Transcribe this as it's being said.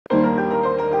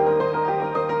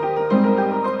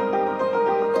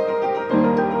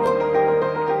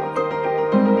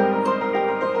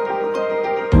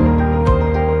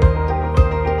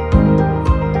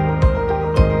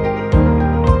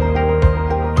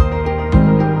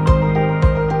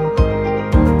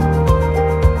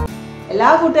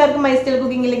കൂട്ടുകാർക്കും my style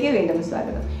കുക്കിംഗിലേക്ക് വീണ്ടും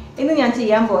സ്വാഗതം. ഇന്ന് ഞാൻ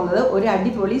ചെയ്യാൻ പോകുന്നത് ഒരു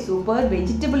അടിപൊളി സൂപ്പർ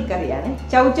വെജിറ്റബിൾ കറിയാണ്.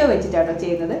 ചൗ ചൗ വെച്ചിട്ടാണ്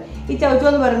ചെയ്യുന്നത്. ഈ ചൗ ചൗ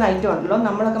എന്ന് പറയുന്ന ഐറ്റം ഉണ്ടല്ലോ,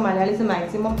 നമ്മളൊക്കെ മലയാളീസ്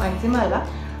മാക്സിമം അല്ല,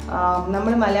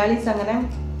 നമ്മൾ മലയാളീസ് അങ്ങനെ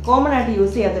കോമൺ ആയിട്ട്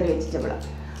യൂസ് ചെയ്യാത്തൊരു വെജിറ്റബിളാണ്.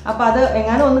 അപ്പോൾ അത്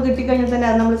എങ്ങാനും ഒന്ന് കിട്ടിക്കഴിഞ്ഞാൽ തന്നെ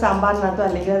അത് നമ്മൾ സാമ്പാറിനകത്തോ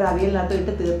അല്ലെങ്കിൽ അത് അവിയലിനകത്തോ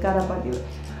ഇട്ട് തീർക്കാതെ പതിവ്.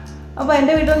 അപ്പോൾ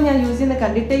എൻ്റെ വീട്ടിലൊന്നും ഞാൻ യൂസ് ചെയ്യുന്നത്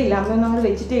കണ്ടിട്ടേ ഇല്ല, അമ്മയൊന്നും അങ്ങനെ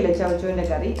വെച്ചിട്ടേ ഇല്ല ചൗ ചൗവിൻ്റെ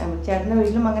കറി. ചേട്ടൻ്റെ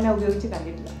വീട്ടിലും അങ്ങനെ ഉപയോഗിച്ച്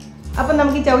കണ്ടിട്ടില്ല. അപ്പം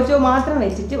നമുക്ക് ഈ ചൗ ചൗ മാത്രം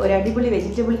വെച്ചിട്ട് ഒരു അടിപൊളി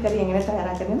വെജിറ്റബിൾ കറി എങ്ങനെ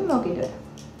തയ്യാറാക്കുന്നതെന്ന് നോക്കിയിട്ട് വരാം.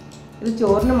 ഇത്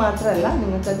ചോറിന് മാത്രമല്ല,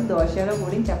 നിങ്ങൾക്കത് ദോശയുടെ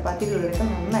കൂടിയും ചപ്പാത്തികളുടെയൊക്കെ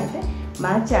നന്നായിട്ട്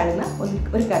മാച്ച് ആകുന്ന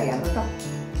ഒരു കറിയാണ് കേട്ടോ.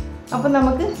 അപ്പം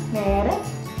നമുക്ക് നേരെ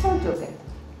ചൗ ചൗ കറി.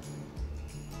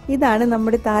 ഇതാണ്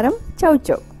നമ്മുടെ താരം ചൗ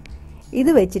ചൗ.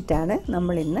 ഇത് വെച്ചിട്ടാണ്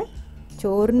നമ്മളിന്ന്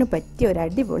ചോറിന് പറ്റിയ ഒരു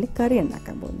അടിപൊളി കറി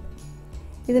ഉണ്ടാക്കാൻ പോകുന്നത്.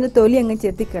 ഇതിൻ്റെ തൊലി അങ്ങ്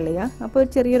ചെത്തിക്കളയുക. അപ്പോൾ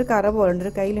ചെറിയൊരു കറ പോലുണ്ട്,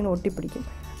 ഒരു കയ്യിൽ ഇങ്ങനെ ഒട്ടിപ്പിടിക്കും.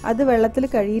 അത് വെള്ളത്തിൽ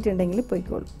കഴുകിയിട്ടുണ്ടെങ്കിൽ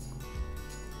പൊയ്ക്കോളും.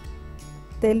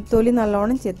 തൊലി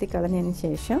നല്ലോണം ചെത്തിക്കളഞ്ഞതിന്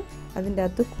ശേഷം അതിൻ്റെ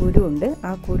അകത്ത് കുരുവുണ്ട്, ആ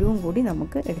കുരുവും കൂടി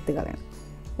നമുക്ക് എടുത്ത് കളയണം.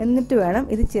 എന്നിട്ട് വേണം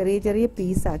ഇത് ചെറിയ ചെറിയ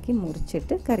പീസാക്കി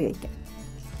മുറിച്ചിട്ട് കറി വയ്ക്കാൻ.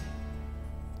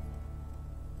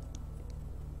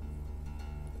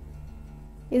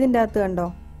 ഇതിൻ്റെ അകത്ത് കണ്ടോ,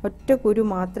 ഒറ്റ കുരു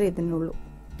മാത്രമേ ഇതിനുള്ളൂ.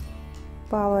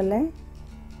 പാവല്ലേ.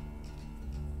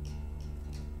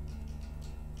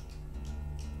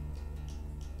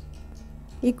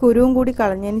 ഈ കുരുവും കൂടി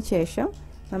കളഞ്ഞതിന് ശേഷം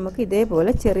നമുക്ക്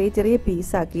ഇതേപോലെ ചെറിയ ചെറിയ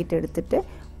പീസാക്കിയിട്ട് എടുത്തിട്ട്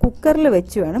കുക്കറിൽ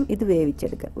വെച്ച് വേണം ഇത്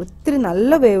വേവിച്ചെടുക്കാൻ. ഒത്തിരി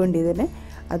നല്ല വേവുണ്ട് ഇതിന്,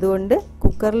 അതുകൊണ്ട്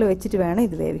കുക്കറിൽ വെച്ചിട്ട് വേണം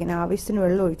ഇത് വേവിക്കാൻ. ആവശ്യത്തിന്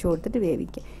വെള്ളം ഒഴിച്ചു കൊടുത്തിട്ട്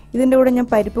വേവിക്കുക. ഇതിൻ്റെ കൂടെ ഞാൻ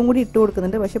പരിപ്പും കൂടി ഇട്ട്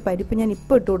കൊടുക്കുന്നുണ്ട്, പക്ഷേ പരിപ്പ് ഞാൻ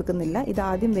ഇപ്പോൾ ഇട്ട് കൊടുക്കുന്നില്ല. ഇത്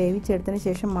ആദ്യം വേവിച്ചെടുത്തതിന്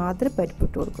ശേഷം മാത്രമേ പരിപ്പ്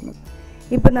ഇട്ട് കൊടുക്കുന്നുള്ളൂ.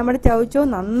 ഇപ്പം നമ്മുടെ ചൗ ചൗ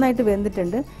നന്നായിട്ട്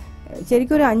വെന്തിട്ടുണ്ട്.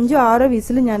 ശരിക്കും ഒരു 5-6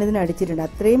 വിസിൽ ഞാനിതിന് അടിച്ചിട്ടുണ്ട്.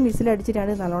 അത്രയും വിസിൽ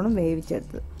അടിച്ചിട്ടാണ് നല്ലോണം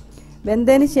വേവിച്ചെടുത്തത്.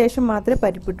 വെന്തതിന് ശേഷം മാത്രമേ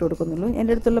പരിപ്പിട്ട് കൊടുക്കുന്നുള്ളൂ.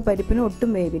 എൻ്റെ അടുത്തുള്ള പരിപ്പിന് ഒട്ടും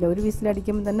വേവില്ല. ഒരു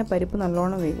വിസിലടിക്കുമ്പോൾ തന്നെ പരിപ്പ്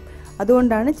നല്ലോണം വേവും.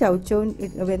 അതുകൊണ്ടാണ് ചൗ ചൗ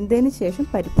വെന്തതിന് ശേഷം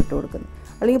പരിപ്പിട്ട് കൊടുക്കുന്നത്.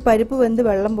 അല്ലെങ്കിൽ പരിപ്പ് വെന്ത്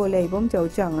വെള്ളം പോലെ ആയിപ്പോൾ ചൗ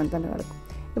ചൗ അങ്ങനെ തന്നെ കിടക്കും.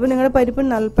 ഇപ്പോൾ നിങ്ങളുടെ പരിപ്പ്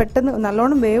പെട്ടെന്ന്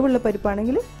നല്ലോണം വേവുള്ള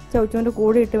പരിപ്പാണെങ്കിൽ ചൗ ചൗവിൻ്റെ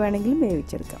കൂടെ ഇട്ട് വേണമെങ്കിലും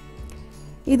വേവിച്ചെടുക്കാം.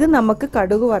 ഇത് നമുക്ക്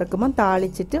കടുക് വറുക്കുമ്പോൾ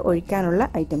താളിച്ചിട്ട് ഒഴിക്കാനുള്ള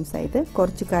ഐറ്റംസ് ആയത്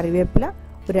കുറച്ച് കറിവേപ്പില,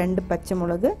 2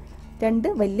 പച്ചമുളക്,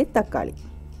 2 വലിയ തക്കാളി.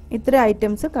 ഇത്ര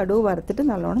ഐറ്റംസ് കടുക് വറുത്തിട്ട്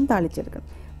നല്ലോണം താളിച്ചെടുക്കണം.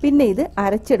 പിന്നെ ഇത്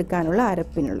അരച്ചെടുക്കാനുള്ള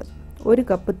അരപ്പിനുള്ളത് 1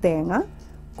 കപ്പ് തേങ്ങ,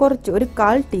 ഒരു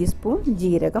 1/4 ടീസ്പൂൺ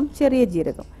ജീരകം, ചെറിയ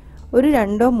ജീരകം,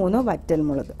 2-3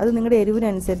 വറ്റൽമുളക്. അത് നിങ്ങളുടെ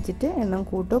എരിവിനനുസരിച്ചിട്ട് എണ്ണം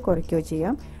കൂട്ടോ കുറയ്ക്കുകയോ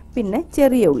ചെയ്യാം. പിന്നെ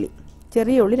ചെറിയ ഉള്ളി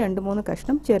 2-3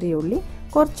 കഷ്ണം ചെറിയ ഉള്ളി,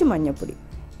 കുറച്ച് മഞ്ഞൾപ്പൊടി.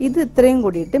 ഇത് ഇത്രയും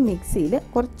കൂടിയിട്ട് മിക്സിയിൽ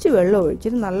കുറച്ച് വെള്ളം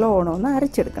ഒഴിച്ചിട്ട് നല്ലോണം ഒന്ന്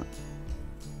അരച്ചെടുക്കണം.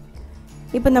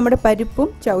 ഇപ്പം നമ്മുടെ പരിപ്പും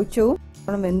ചൗ ചൗവും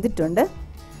വെന്തിട്ടുണ്ട്.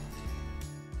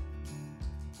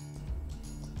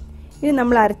 ഇനി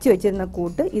നമ്മൾ അരച്ച് വെച്ചിരുന്ന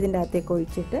കൂട്ട് ഇതിൻ്റെ അകത്തേക്ക്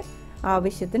ഒഴിച്ചിട്ട്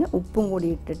ആവശ്യത്തിന് ഉപ്പും കൂടി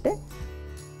ഇട്ടിട്ട്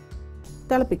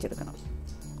തിളപ്പിച്ചെടുക്കണം.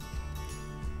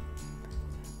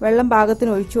 വെള്ളം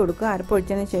പാകത്തിന് ഒഴിച്ചു കൊടുക്കുക.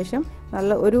 അരപ്പൊഴിച്ചതിന് ശേഷം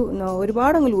നല്ല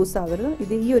ഒരുപാടങ്ങ് ലൂസാവരുത്.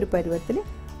 ഇത് ഈ ഒരു പരുവത്തിൽ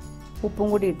ഉപ്പും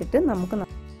കൂടി ഇട്ടിട്ട് നമുക്ക്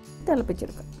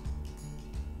തിളപ്പിച്ചെടുക്കാം.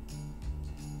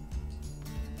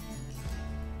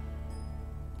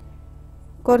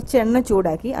 കുറച്ച് എണ്ണ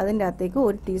ചൂടാക്കി അതിൻ്റെ അകത്തേക്ക്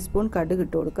 1 ടീസ്പൂൺ കടുക്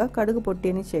ഇട്ട് കൊടുക്കുക. കടുക്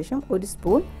പൊട്ടിയതിന് ശേഷം 1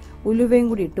 സ്പൂൺ ഉലുവയും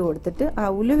കൂടി ഇട്ട് കൊടുത്തിട്ട് ആ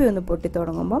ഉലുവ ഒന്ന് പൊട്ടി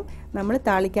തുടങ്ങുമ്പം നമ്മൾ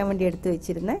താളിക്കാൻ വേണ്ടി എടുത്ത്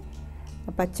വെച്ചിരുന്ന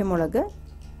പച്ചമുളക്,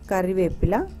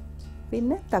 കറിവേപ്പില,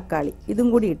 പിന്നെ തക്കാളി ഇതും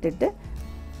കൂടി ഇട്ടിട്ട്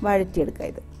വഴറ്റിയെടുക്കുക.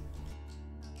 ഇത്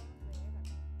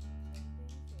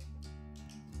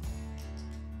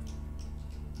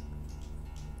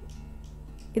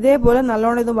ഇതേപോലെ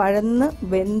നല്ലോണം ഇത് വഴന്ന്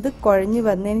വെന്ത് കുഴഞ്ഞ്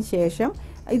വന്നതിന് ശേഷം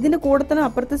ഇതിൻ്റെ കൂടെ തന്നെ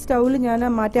അപ്പുറത്തെ സ്റ്റൗവിൽ ഞാൻ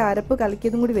മറ്റേ അരപ്പ്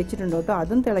കലക്കിയതും കൂടി വെച്ചിട്ടുണ്ട് കേട്ടോ.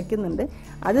 അതും തിളയ്ക്കുന്നുണ്ട്.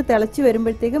 അത് തിളച്ച്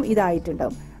വരുമ്പോഴത്തേക്കും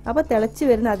ഇതായിട്ടുണ്ടാവും. അപ്പോൾ തിളച്ച്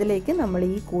വരുന്ന അതിലേക്ക് നമ്മൾ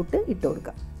ഈ കൂട്ട് ഇട്ട്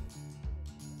കൊടുക്കാം.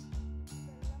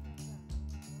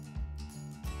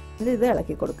 ഇത്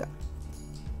ഇളക്കി കൊടുക്കാം.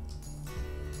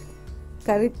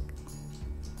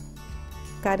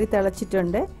 കറി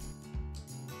തിളച്ചിട്ടുണ്ട്.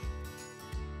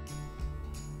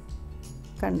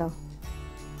 കണ്ടോ,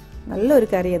 നല്ലൊരു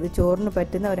കറി. അത് ചോറിന്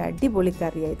പറ്റുന്ന ഒരു അടിപൊളി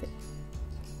കറിയായത്.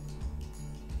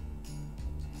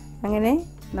 അങ്ങനെ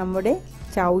നമ്മുടെ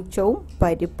ചൗ ചൗവും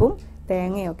പരിപ്പും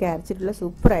തേങ്ങയൊക്കെ അരച്ചിട്ടുള്ള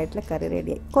സൂപ്പറായിട്ടുള്ള കറി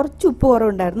റെഡിയായി. കുറച്ച് ഉപ്പ്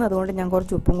കുറവുണ്ടായിരുന്നു, അതുകൊണ്ട് ഞാൻ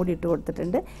കുറച്ച് ഉപ്പും കൂടി ഇട്ട്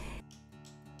കൊടുത്തിട്ടുണ്ട്.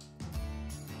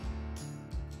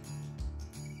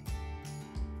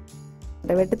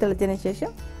 വെട്ടി തെളിച്ചതിന്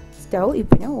ശേഷം സ്റ്റൗ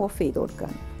ഇപ്പം ഞാൻ ഓഫ് ചെയ്ത്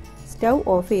കൊടുക്കുകയാണ്. സ്റ്റൗ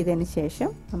ഓഫ് ചെയ്തതിന്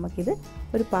ശേഷം നമുക്കിത്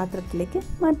ഒരു പാത്രത്തിലേക്ക്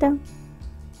മാറ്റാം.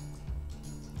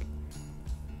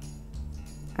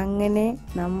 അങ്ങനെ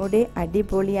നമ്മുടെ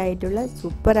അടിപൊളിയായിട്ടുള്ള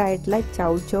സൂപ്പറായിട്ടുള്ള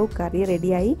ചൗ ചൗ കറി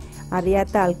റെഡിയായി.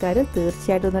 അറിയാത്ത ആൾക്കാർ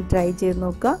തീർച്ചയായിട്ടും ഒന്ന് ട്രൈ ചെയ്ത്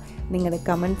നോക്കുക. നിങ്ങളുടെ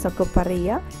കമൻസ് ഒക്കെ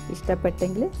പറയുക.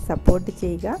 ഇഷ്ടപ്പെട്ടെങ്കിൽ സപ്പോർട്ട്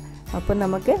ചെയ്യുക. അപ്പോൾ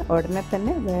നമുക്ക് ഉടനെ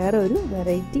തന്നെ വേറെ ഒരു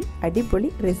വെറൈറ്റി അടിപൊളി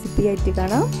റെസിപ്പി ആയിട്ട്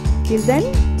കാണാം. Till then,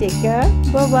 take care.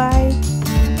 Bye-bye.